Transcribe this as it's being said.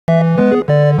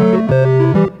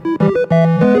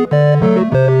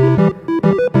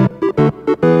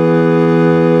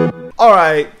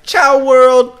Alright, Chow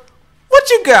World, what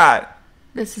you got?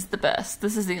 This is the best.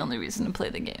 This is the only reason to play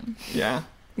the game. Yeah?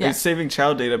 Yeah. It's saving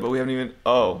Chow data, but we haven't even...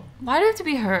 Oh. Why do it have to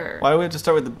be her? Why do we have to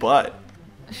start with the butt?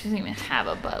 She doesn't even have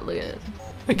a butt. Look at it.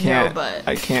 I can't. No butt.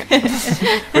 I can't.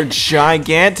 Her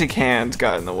gigantic hands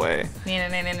got in the way.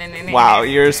 Wow,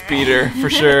 you're a speeder, for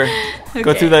sure. Okay.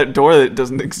 Go through that door that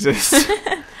doesn't exist.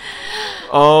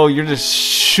 Oh, you're just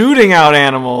shooting out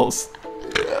animals.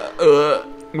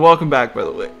 Welcome back, by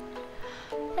the way.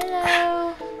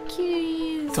 Hello,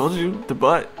 cuties. Told you, the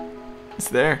butt. It's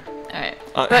there. Alright.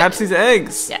 Hatch these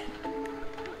eggs. Yeah.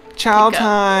 Chow Pick up.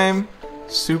 time.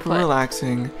 Super What?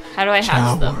 relaxing. How do I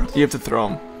hatch them? You have to throw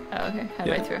them. Oh, okay. How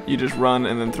do I throw? You just run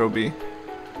and then throw B.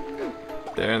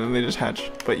 There, and then they just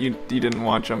hatch. But you didn't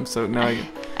watch them, so now you...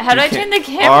 How do I turn the Oh,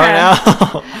 camera?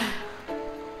 no.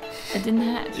 It didn't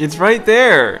hatch. It's right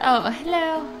there. Oh,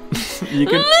 hello. You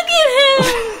can... Look at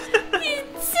him.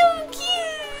 He's so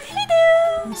cute.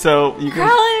 Hello. So you can...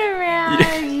 Crawling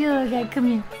around. You look at. Come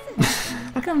here.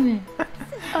 Come here.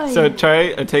 Oh, So yeah.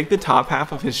 try take the top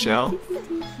half of his shell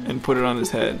and put it on his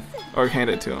head, or hand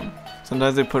it to him.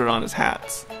 Sometimes they put it on his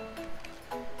hats.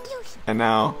 And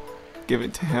now, give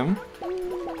it to him.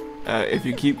 If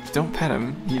you don't pet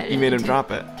him. You made him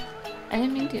drop it. I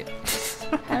didn't mean to.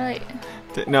 How do I?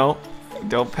 No,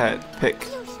 don't pet. Pick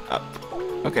up.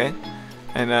 Okay.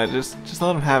 And just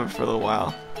let him have it for a little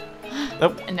while.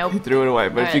 Nope. Nope. He threw it away.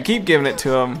 But if you keep giving it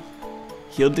to him,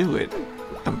 he'll do it.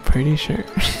 I'm pretty sure.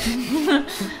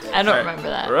 I don't remember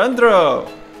that. Run throw.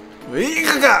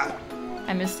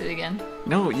 I missed it again.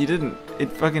 No, you didn't.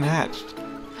 It fucking hatched.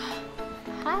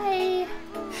 Hi.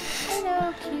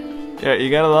 Hello, cute. Yeah, you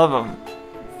gotta love him.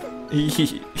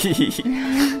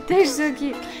 They're so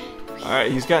cute.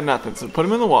 Alright, he's got nothing, so put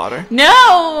him in the water.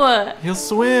 No! He'll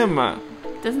swim.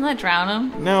 Doesn't that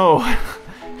drown him? No,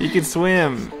 he can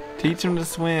swim. Teach him to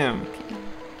swim. Okay.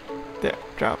 There,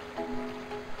 drop.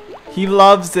 He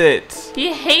loves it.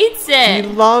 He hates He it.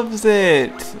 loves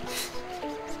it.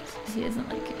 He doesn't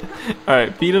like it.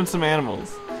 Alright, feed him some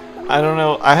animals. I don't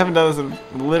know. I haven't done this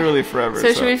in literally forever.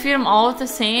 So should we feed them all with the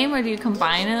same, or do you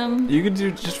combine them? You can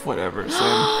do just whatever,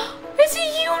 Sam. It's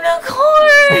a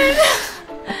unicorn!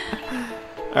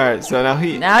 Alright, so now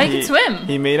he can swim.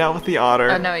 He made out with the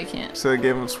otter. Oh, no, he can't. So they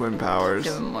gave him swim powers.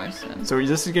 Give him more swim. So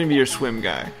this is gonna be your swim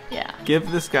guy. Yeah. Give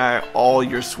this guy all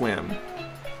your swim.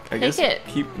 I guess it.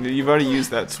 You've already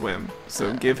used that swim,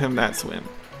 so give him that swim.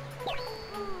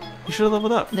 You should have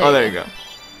leveled up. There Oh, you there go. you go.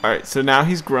 Alright, so now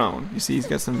he's grown. You see he's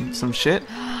got some shit?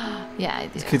 Yeah, I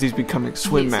do. Because he's becoming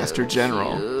Swim He's Master so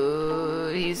General.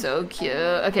 Cute. He's so cute.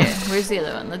 Okay, where's the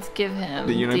other one? Let's give him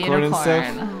The unicorn and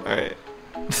stuff? Alright.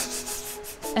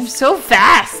 I'm so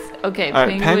fast. Okay,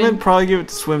 Alright, Penguin probably give it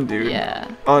to Swim Dude. Yeah.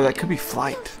 Oh, that could be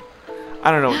Flight.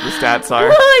 I don't know what the stats are.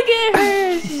 Look at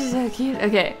her. She's so cute.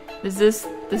 Okay, this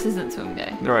isn't Swim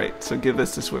Guy. Alright, so give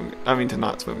this to Swim... I mean to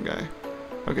not Swim Guy.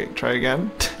 Okay, try again.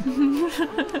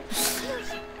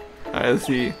 Alright, let's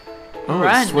see. Oh,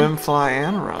 Run. swim, fly,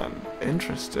 and run.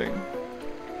 Interesting.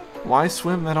 Why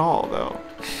swim at all, though?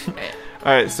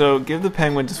 Alright, so give the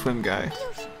penguin to Swim Guy.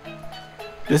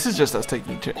 This is just us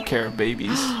taking care of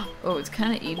babies. Oh, it's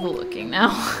kind of evil looking now.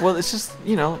 Well, it's just,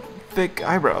 you know, thick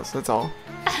eyebrows, that's all.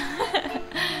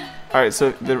 Alright,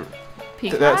 so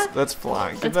that's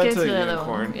fly. Give Let's that give to it the to the other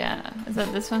unicorn. one. Yeah. Is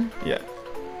that this one? Yeah.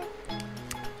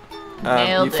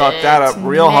 Nailed you fucked that up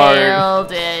real hard.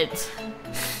 Nailed it.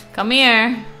 Come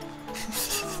here.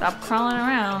 Stop crawling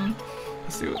around.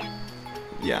 Let's see what...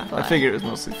 Yeah, Fly. I figured it was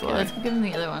mostly Okay, fly. let's give him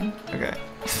the other one. Okay.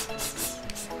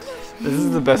 This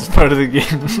is the best part of the game.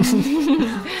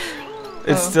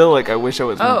 It's still like I wish I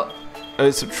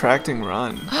was subtracting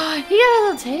run. He got a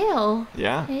little tail.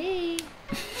 Yeah. Hey.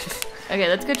 Okay,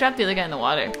 let's go drop the other guy in the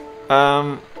water.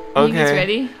 Okay. You think he's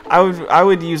ready? I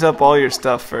would use up all your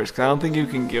stuff first, because I don't think you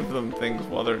can give them things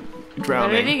while they're I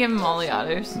drowning. already give him all the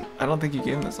otters. I don't think you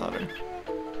gave him this otter.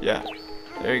 Yeah.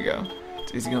 There you go.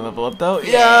 Is he gonna level up though?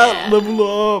 Yeah. Level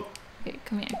up. Okay,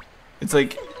 come here. It's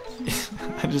like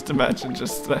I just imagine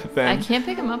just that thing. I can't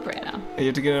pick him up right now. You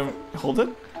have to get him. Hold it.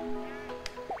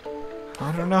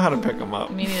 I don't know how to pick him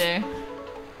up. Me neither.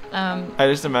 I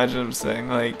just imagine him saying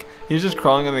like he's just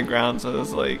crawling on the ground, so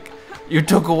it's like you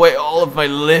took away all of my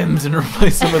limbs and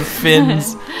replaced them with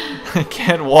fins. I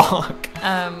can't walk.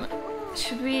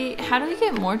 Should we? How do we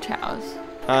get more chows?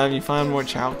 You find more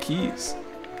Chow keys.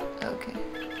 Okay.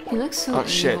 He looks so Oh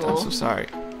shit! I'm evil. so sorry.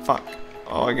 Fuck.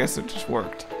 Oh, I guess it just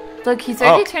worked. Look, he's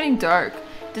already turning dark.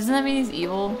 Doesn't that mean he's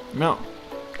evil? No.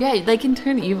 Yeah, they can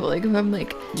turn evil. Like if I'm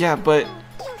like. Yeah, but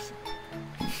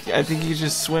I think he's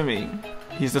just swimming.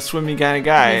 He's the swimmy kind of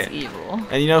guy. He's evil.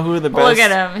 And you know who are the best? Look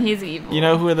at him. He's evil. You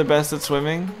know who are the best at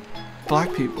swimming?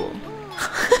 black people.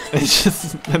 It's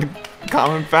just a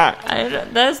common fact.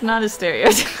 That's not a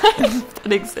stereotype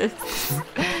that exists.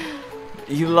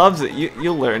 He loves it.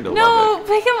 You'll learn to love No, it.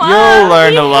 pick him up. You'll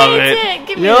learn to He love hates it.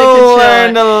 Give me You'll the controller.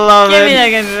 learn to love Give it. me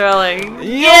the controller.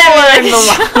 You'll learn to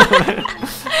love it.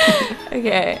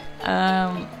 Okay,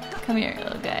 come here,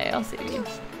 little guy. I'll save you.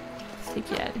 Let's take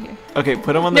you out of here. Okay,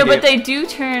 put him on the No, game. but they do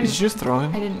turn. Did you just throw I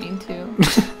him? didn't mean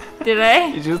to. Did I?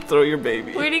 You just throw your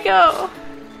baby. Where'd he go?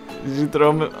 Did you throw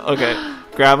him? Okay,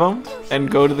 grab him and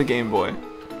go to the Game Boy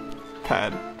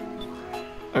pad.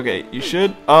 Okay, you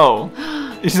should. Oh,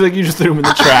 it's like you just threw him in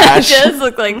the trash. It does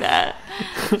look like that.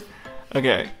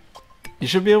 Okay, you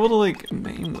should be able to like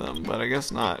name them, but I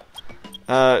guess not.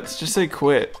 Just say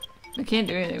quit. We can't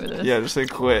do anything with this. Yeah, just say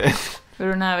quit. We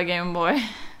don't have a Game Boy.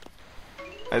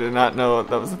 I did not know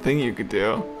that was a thing you could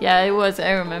do. Yeah, it was.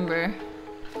 I remember.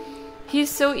 He's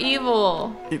so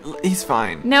evil. He's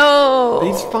fine. No.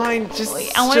 He's fine. Just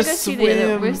Wait, I want to go just see swim. the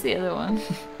other. Where's the other one?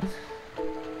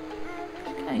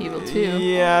 Kind of evil too.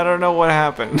 Yeah, I don't know what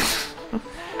happened.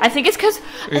 I think it's because.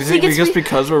 Is it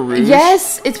because we're rude?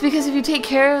 Yes, it's because if you take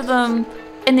care of them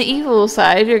in the evil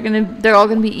side, they're all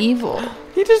gonna be evil.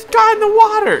 He just got in the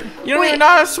water. You don't even know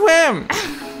how to swim.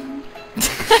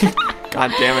 God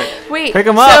damn it. Wait, Pick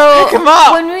him up. So Pick him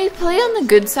up. when we play on the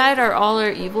good side, are all our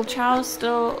evil chows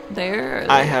still there?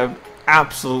 I have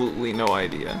absolutely no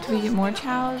idea. Do we get more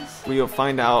chows? We'll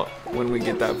find out when we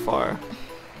get that far.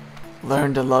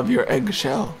 Learn to love your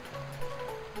eggshell.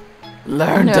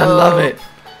 Learn to love it.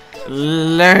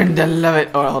 Learn to love it.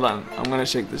 Oh, hold on. I'm gonna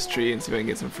shake this tree and see if I can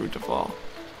get some fruit to fall.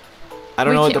 I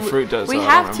don't know what the fruit does. We so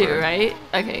have to, right?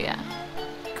 Okay, yeah.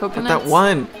 Coconuts. That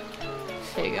one.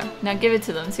 There you go. Now give it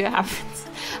to them. See what happens.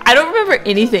 I don't remember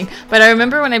anything, but I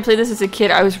remember when I played this as a kid,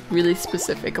 I was really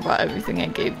specific about everything I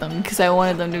gave them because I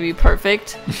wanted them to be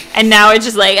perfect. And now it's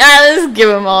just like, let's give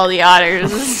them all the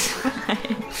honors.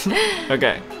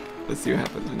 Okay. Let's see what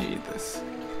happens when you eat this.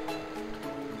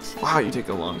 Wow, you take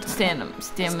a long time. Stamina.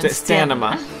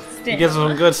 You get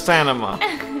some good stamina.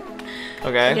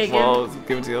 Okay, well, let's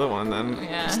give it to the other one then.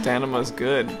 Yeah. Stamina's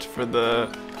good for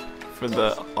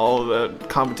all the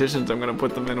competitions I'm gonna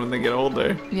put them in when they get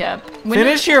older. Yep.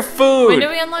 Finish your food! When do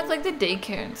we unlock like the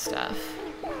daycare and stuff?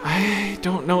 I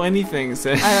don't know anything,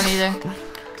 Sis. I don't either.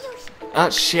 Ah,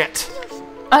 shit.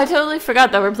 I totally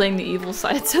forgot that we're playing the evil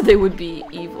side, so they would be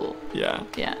evil. Yeah.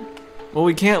 Yeah. Well,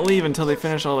 we can't leave until they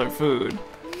finish all their food.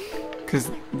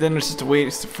 Because then it's just a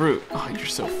waste of fruit. Oh, you're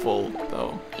so full,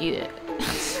 though. Eat it.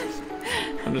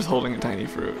 I'm just holding a tiny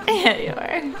fruit. Yeah, you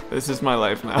are. This is my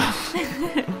life now.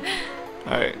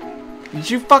 Alright. Did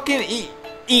you fucking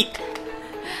eat?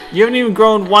 You haven't even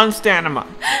grown one stamina.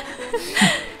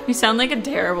 You sound like a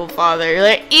terrible father. You're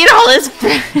like, eat all this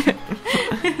fruit.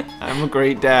 I'm a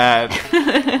great dad.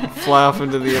 Fly off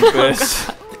into the abyss.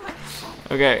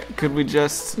 Okay, could we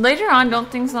just... Later on,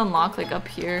 don't things unlock like up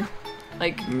here?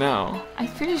 Like, no. I'm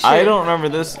pretty sure. I don't remember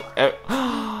this.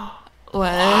 What?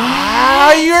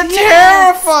 Ah, you're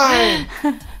terrifying!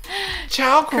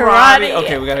 Chow karate.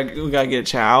 Okay, we gotta get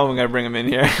Chow. We gotta bring him in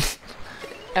here.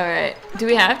 All right. Do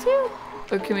we have to,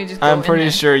 or can we just? Go I'm pretty in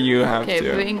there? sure you have okay,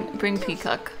 to. bring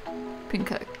Peacock.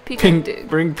 Dude.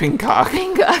 Bring Peacock.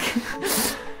 Peacock.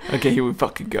 Okay, here we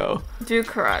fucking go. Do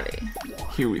karate.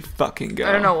 Here we fucking go.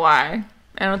 I don't know why.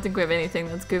 I don't think we have anything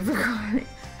that's good for karate.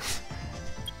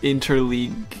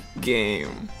 Interleague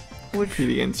game. Compete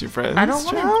against your friends. I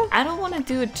don't want to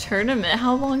do a tournament.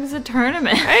 How long is a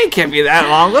tournament? Hey, it can't be that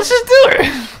long. Let's just do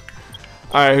it.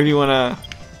 All right, who do you want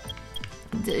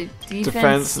to?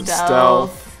 Defense and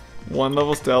stealth. 1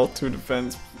 level stealth, 2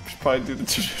 defense. Should probably do the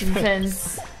 2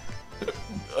 defense.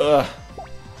 Ugh.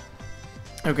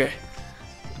 Okay.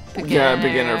 Beginner. Yeah,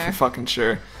 beginner for fucking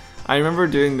sure. I remember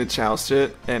doing the Chow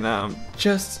shit and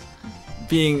just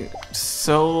being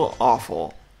so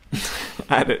awful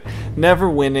at it. Never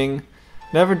winning,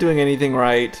 never doing anything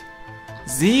right.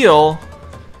 Zeal,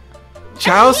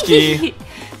 Chowski.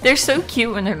 They're so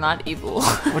cute when they're not evil.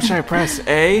 What should I press?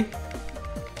 A?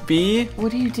 B?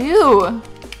 What do you do?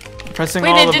 Pressing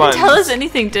Wait, all it the didn't buttons. tell us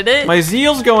anything, did it? My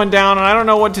zeal's going down and I don't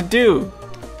know what to do.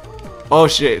 Oh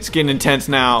shit, it's getting intense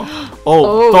now.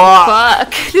 Oh,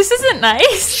 fuck. This isn't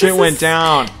nice. Shit went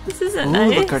down. This isn't Ooh,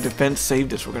 nice. look, our defense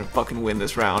saved us. We're gonna fucking win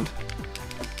this round.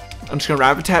 I'm just gonna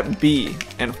rapid tap B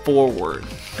and forward.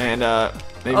 And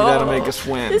maybe that'll make us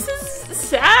win. This is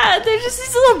sad. They're just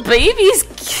these little babies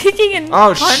kicking and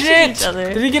punching each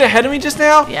other. Did he get ahead of me just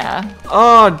now? Yeah.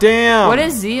 Oh, damn. What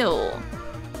is zeal?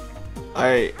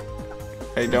 I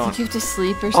don't. I think you have to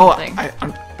sleep or something.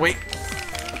 Wait.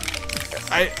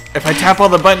 If I tap all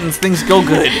the buttons, things go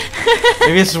good.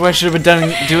 Maybe this is what I should have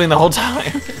been doing the whole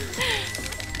time.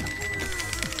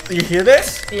 You hear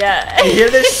this? Yeah. You hear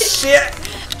this shit?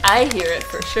 I hear it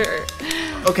for sure.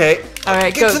 Okay. All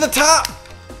right, Get go. to the top.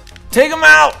 Take him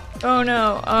out. Oh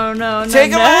no. Oh no.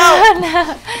 Take him out.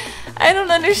 No. I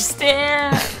don't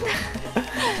understand.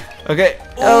 Okay.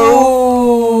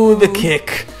 Oh, the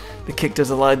kick. The kick does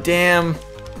a lot of damn.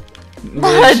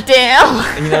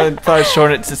 Damn. You know, probably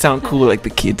shorten it to sound cooler like the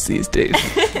kids these days.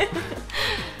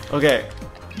 Okay.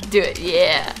 Do it.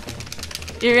 Yeah.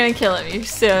 You're gonna kill him. You're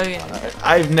so gonna.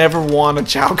 I've never won a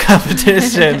Chow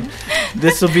competition.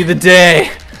 This will be the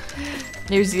day.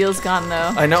 Your zeal's gone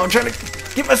though. I know. I'm trying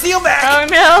to get my seal back. Oh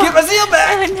no. Get my seal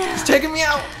back. Oh, no. It's taking me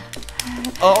out.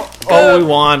 Oh, we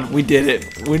won. We did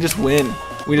it. We just win.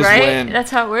 We just right? win. That's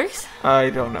how it works?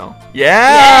 I don't know.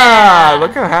 Yeah!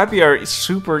 Look how happy our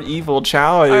super evil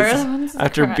Chow is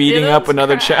after beating up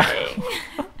another Chow.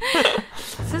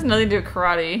 This has nothing to do with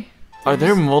karate. Are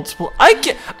there multiple? I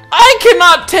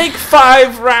cannot take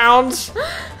 5 rounds.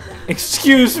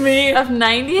 Excuse me. Of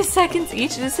 90 seconds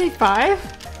each? Did it say 5?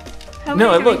 How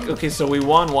No, many look. Okay, so we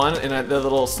won one, and the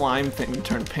little slime thing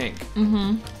turned pink.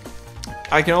 Mm-hmm.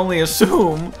 I can only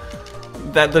assume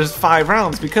that there's 5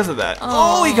 rounds because of that.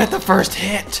 Oh, he got the first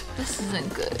hit. This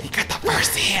isn't good. He got the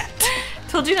first hit.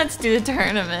 Told you not to do the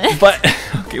tournament. But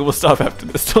okay, we'll stop after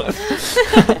this one.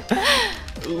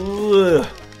 Ugh.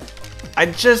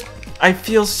 I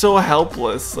feel so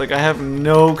helpless. Like I have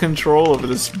no control over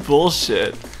this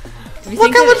bullshit.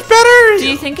 Look how much better! Do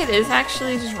you think it is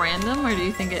actually just random, or do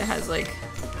you think it has like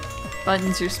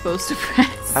buttons you're supposed to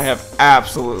press? I have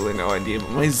absolutely no idea, but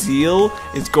my zeal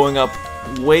is going up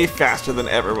way faster than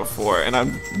ever before, and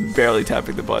I'm barely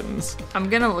tapping the buttons. I'm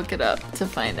gonna look it up to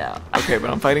find out. Okay, but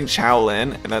I'm fighting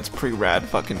Shaolin, and that's a pretty rad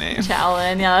fucking name.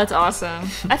 Shaolin, yeah, that's awesome.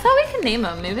 I thought we could name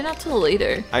him. Maybe not till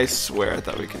later. I swear I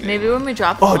thought we could name Maybe him. when we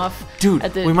drop him off. Dude,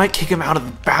 at the... we might kick him out of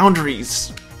the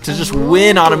boundaries to just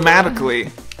win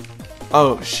automatically.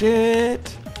 Oh,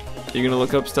 shit. You gonna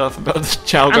look up stuff about the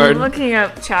Chow Garden? I'm looking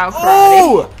up Chow Karate.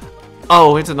 Oh!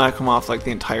 Oh, it's to knock him off like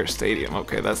the entire stadium.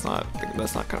 Okay, that's not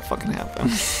gonna fucking happen.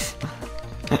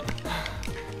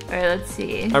 Alright, let's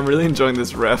see. I'm really enjoying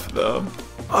this ref though.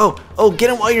 Oh, get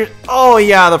him while you're. Oh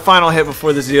yeah, the final hit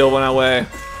before the zeal went away.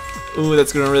 Ooh,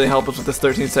 that's gonna really help us with this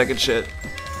 13-second shit.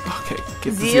 Okay, get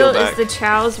the zeal back. Zeal is the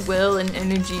Chow's will and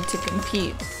energy to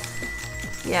compete.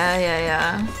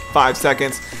 Yeah. 5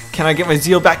 seconds. Can I get my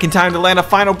zeal back in time to land a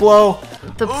final blow?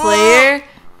 The player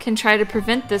can try to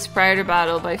prevent this prior to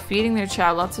battle by feeding their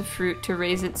Chow lots of fruit to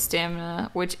raise its stamina,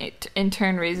 which in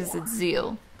turn raises its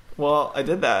zeal. Well, I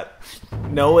did that.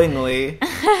 Knowingly.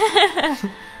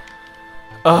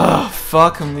 Oh,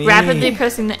 fuck me. Rapidly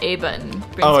pressing the A button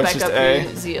brings back up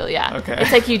your zeal, yeah. Okay.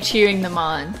 It's like you cheering them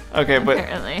on. Okay,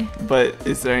 apparently. But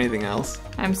is there anything else?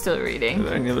 I'm still reading. Are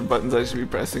there any other buttons I should be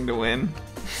pressing to win?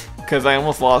 Because I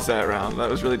almost lost that round. That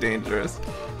was really dangerous.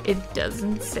 It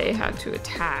doesn't say how to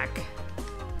attack.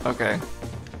 Okay.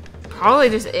 Probably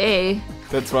just A.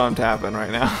 That's what I'm tapping right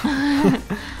now.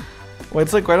 Well,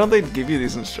 it's like, why don't they give you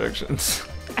these instructions?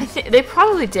 I think they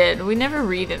probably did. We never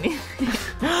read anything.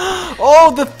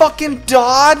 Oh, the fucking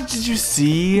dodge! Did you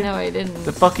see? No, I didn't.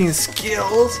 The fucking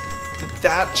skills.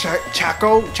 Chowco.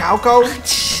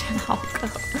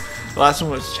 The last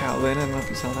one was Shaolin. I don't know if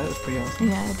you saw that. It was pretty awesome.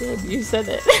 Yeah, I did. You said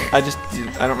it. I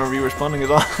don't remember you responding at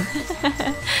all.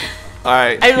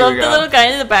 Alright, I love the little guy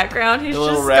in the background. He's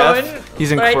just going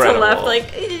He's right incredible. to left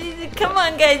like, come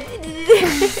on, guys.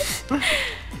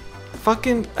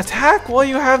 Fucking attack while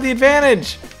you have the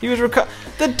advantage. He was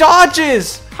the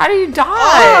dodges. How do you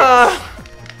dodge?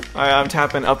 Alright, I'm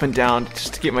tapping up and down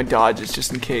just to get my dodges,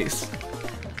 just in case.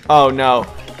 Oh no,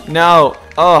 no.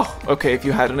 Oh, okay. If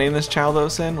you had to name this Chow though,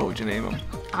 Sin, what would you name him?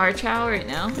 Our Chow right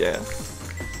now? Yeah.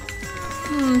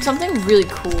 Something really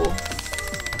cool.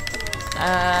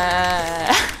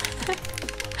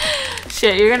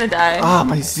 Shit, you're gonna die. Ah,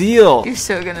 my zeal. You're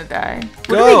so gonna die.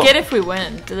 What Go. do they get if we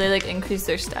win? Do they like increase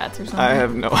their stats or something? I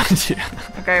have no idea.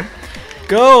 Okay.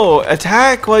 Go!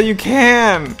 Attack while you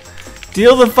can!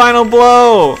 Deal the final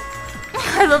blow!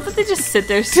 I love that they just sit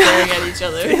there staring at each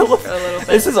other for a little bit.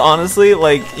 This is honestly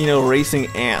like, you know, racing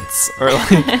ants. Or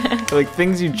like, like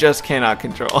things you just cannot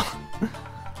control.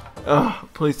 Oh,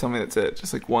 please tell me that's it.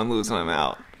 Just like one lose and I'm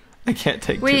out. I can't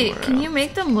take two more Wait, can rounds. you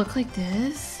make them look like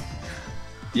this?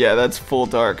 Yeah, that's full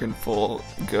dark and full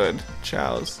good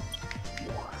Chows.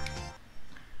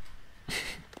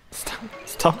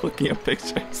 Stop looking at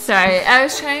pictures. Sorry, I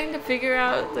was trying to figure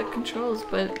out the controls,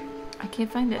 but I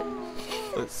can't find it.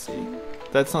 Let's see.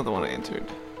 That's not the one I entered.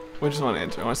 Which is the one I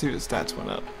entered? I want to see if the stats went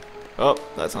up. Oh,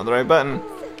 that's not the right button.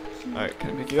 Alright,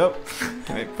 can I pick you up?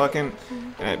 Can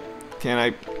I Can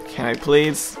I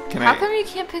please? How come you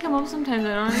can't pick him up sometimes? I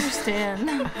don't understand.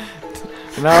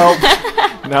 No.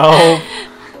 No.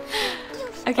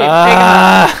 Okay, pick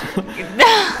him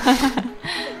up.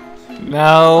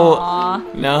 No.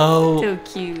 Aww. No. So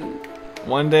cute.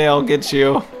 One day I'll get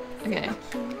you. Okay.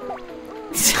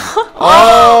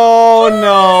 Oh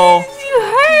no. You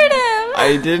hurt him.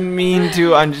 I didn't mean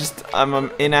to. I'm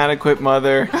an inadequate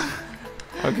mother.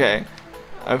 Okay.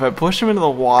 If I push him into the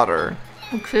water.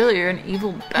 Well, clearly you're an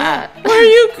evil bat. Where are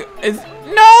you?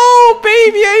 No,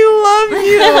 baby, I love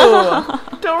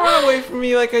you. Don't run away from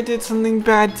me like I did something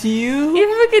bad to you.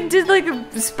 You fucking did like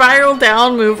a spiral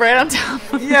down move right on top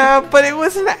of Yeah, but it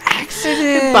was an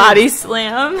accident. body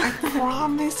slam. I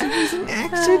promise it was an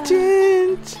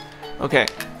accident. Okay.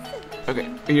 Okay.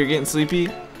 You're getting sleepy?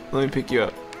 Let me pick you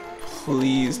up.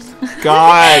 Please.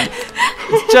 God.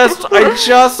 I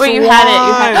just Wait, you won.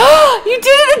 had it. You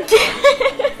did it again.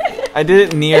 I did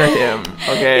it near him.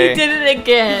 Okay. You did it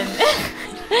again.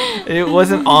 It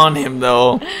wasn't on him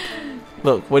though.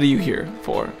 Look, what are you here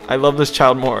for? I love this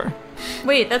child more.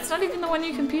 Wait, that's not even the one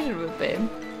you competed with, babe.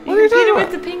 What are you talking competed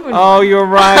about? with the penguin. Oh, one. you're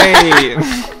right.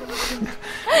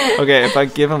 Okay, if I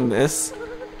give him this,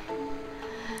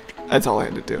 that's all I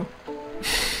had to do.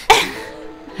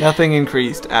 Nothing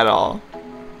increased at all.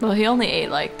 Well, he only ate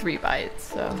like 3 bites,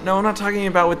 so. No, I'm not talking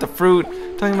about with the fruit.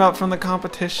 I'm talking about from the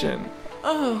competition.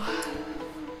 Oh.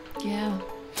 Yeah.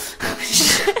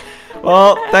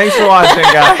 Well, thanks for watching,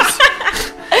 guys.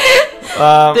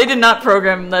 They did not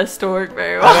program this to work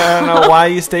very well. I don't know why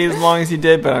you stayed as long as you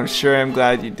did, but I'm sure I'm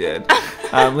glad you did.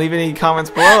 Leave any comments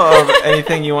below of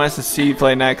anything you want us to see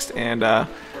play next, and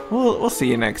we'll see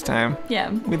you next time.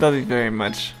 Yeah. We love you very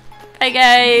much. Bye,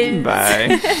 guys.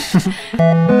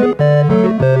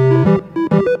 Bye.